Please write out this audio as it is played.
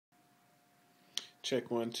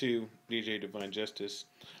Check 1 2, DJ Divine Justice.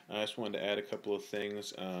 I just wanted to add a couple of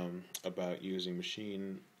things about using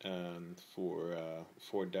Maschine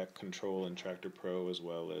for deck control in Traktor Pro, as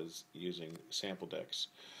well as using sample decks.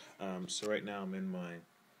 So right now I'm in my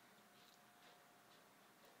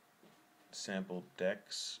sample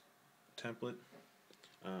decks template.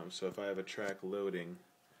 So if I have a track loading,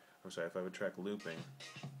 if I have a track looping,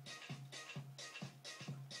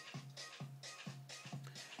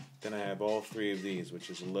 then I have all three of these,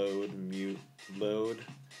 which is load, mute, load,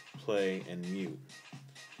 play, and mute.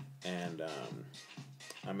 And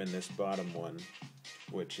I'm in this bottom one,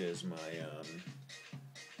 which is my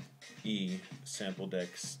E, sample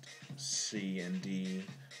decks C and D,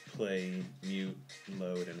 play, mute,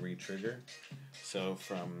 load, and retrigger. So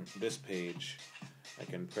from this page, I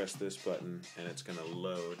can press this button and it's going to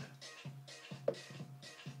load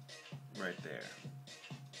right there.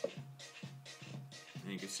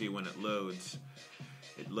 And you can see when it loads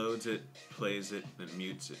it, plays it, then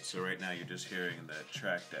mutes it. So right now you're just hearing the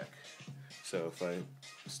track deck. So if I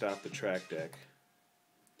stop the track deck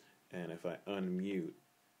and if I unmute,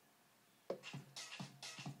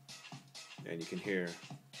 and you can hear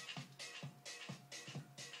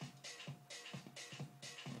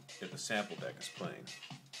if the sample deck is playing.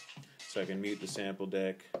 So I can mute the sample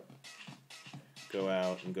deck, go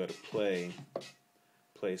out and go to play,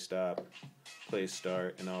 play stop, play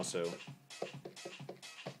start, and also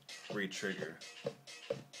retrigger.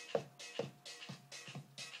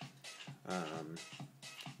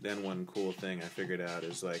 Then one cool thing I figured out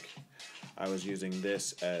is, like, I was using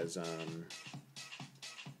this as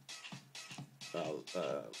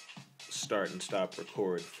start and stop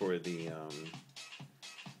record for the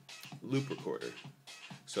loop recorder.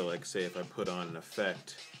 So like, say if I put on an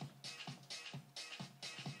effect,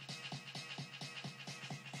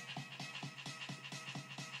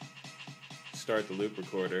 start the loop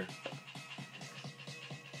recorder,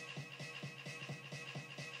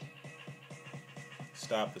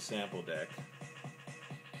 stop the sample deck,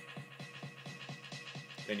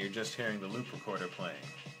 then you're just hearing the loop recorder playing.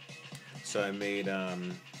 So I made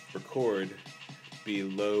record be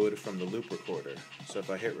load from the loop recorder. So if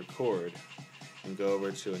I hit record and go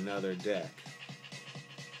over to another deck,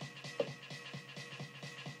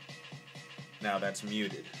 now that's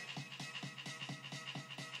muted.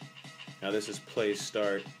 Now this is play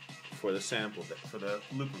start for the sample deck, for the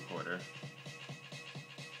loop recorder.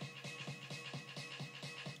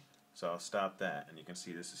 So I'll stop that, and you can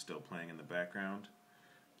see this is still playing in the background.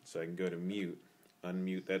 So I can go to mute,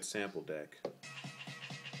 unmute that sample deck.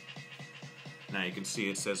 Now you can see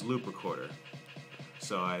it says loop recorder.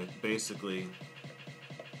 So I basically,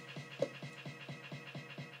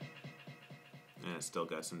 and it's still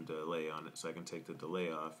got some delay on it, so I can take the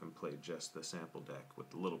delay off and play just the sample deck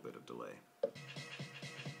with a little bit of delay.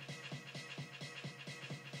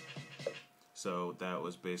 So that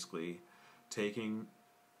was basically taking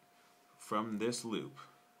from this loop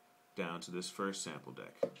down to this first sample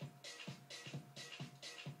deck,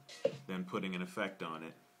 then putting an effect on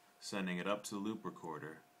it, sending it up to the loop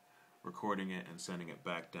recorder, recording it, and sending it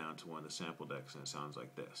back down to one of the sample decks, and it sounds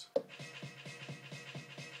like this.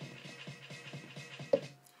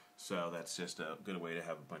 So that's just a good way to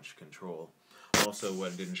have a bunch of control. Also,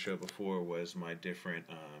 what I didn't show before was my different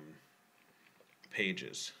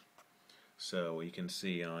pages. So you can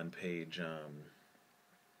see on page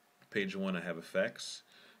 1 I have effects,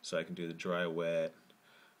 so I can do the dry wet,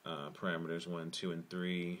 parameters 1, 2, and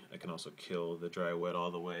 3. I can also kill the dry wet all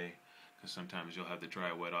the way, because sometimes you'll have the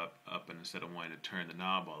dry wet up and instead of wanting to turn the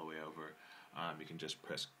knob all the way over, you can just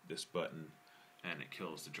press this button and it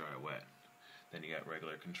kills the dry wet. Then you got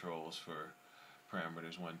regular controls for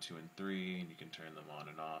parameters 1, 2, and 3, and you can turn them on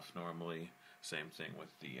and off normally. Same thing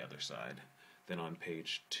with the other side. Then on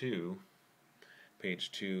page 2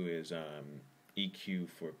 is EQ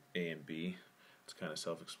for A and B. It's kind of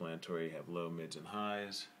self-explanatory. You have low, mids, and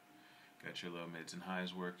highs. Got your low, mids, and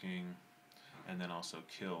highs working. And then also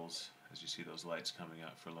kills, as you see those lights coming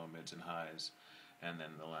up for low, mids, and highs. And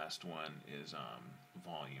then the last one is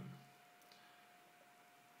volume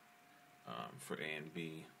for A and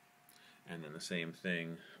B. And then the same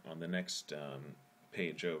thing on the next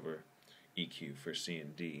page over, EQ for C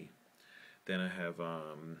and D. Then I have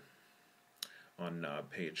on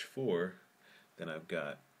page 4, then I've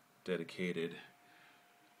got dedicated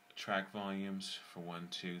track volumes for 1,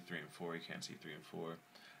 2, 3, and 4. You can't see 3 and 4.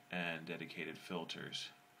 And dedicated filters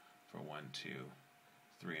for 1, 2,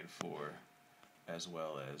 3, and 4, as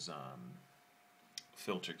well as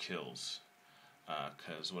filter kills.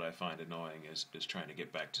 Because what I find annoying is trying to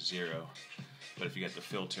get back to 0. But if you get the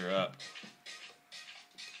filter up,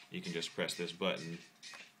 you can just press this button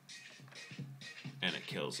and it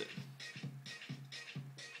kills it.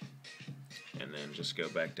 And then just go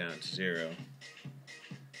back down to 0.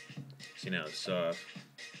 See, now it's off.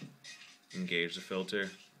 Engage the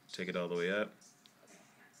filter, take it all the way up,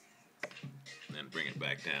 and then bring it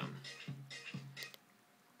back down.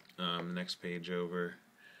 Next page over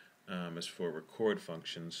is for record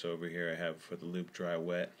functions. So over here I have for the loop dry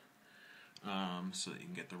wet, so that you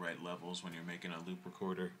can get the right levels when you're making a loop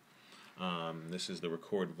recorder. This is the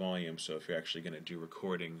record volume, so if you're actually going to do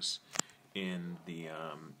recordings in the,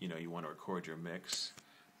 you want to record your mix,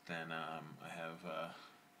 then I have a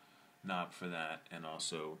knob for that, and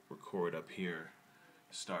also record up here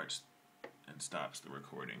starts and stops the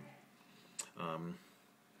recording.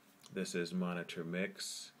 This is monitor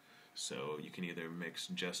mix, so you can either mix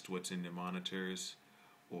just what's in the monitors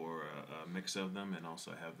or a mix of them, and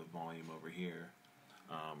also have the volume over here.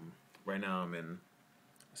 Right now I'm in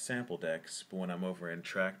sample decks, but when I'm over in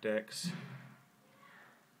track decks,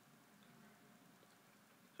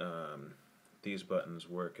 these buttons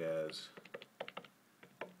work as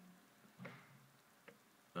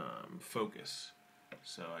focus.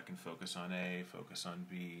 So I can focus on A, focus on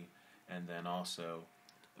B, and then also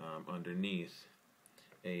underneath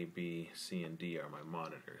A, B, C, and D are my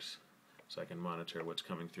monitors. So I can monitor what's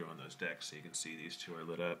coming through on those decks. So you can see these two are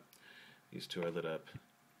lit up, these two are lit up,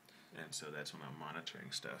 and so that's when I'm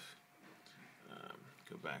monitoring stuff.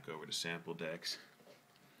 Go back over to sample decks.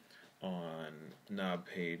 On knob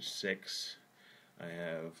page 6, I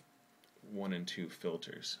have 1 and 2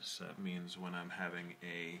 filters. So that means when I'm having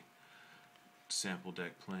a sample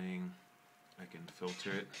deck playing, I can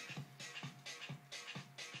filter it.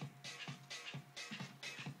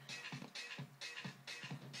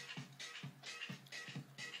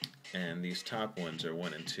 And these top ones are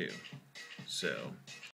 1 and 2. So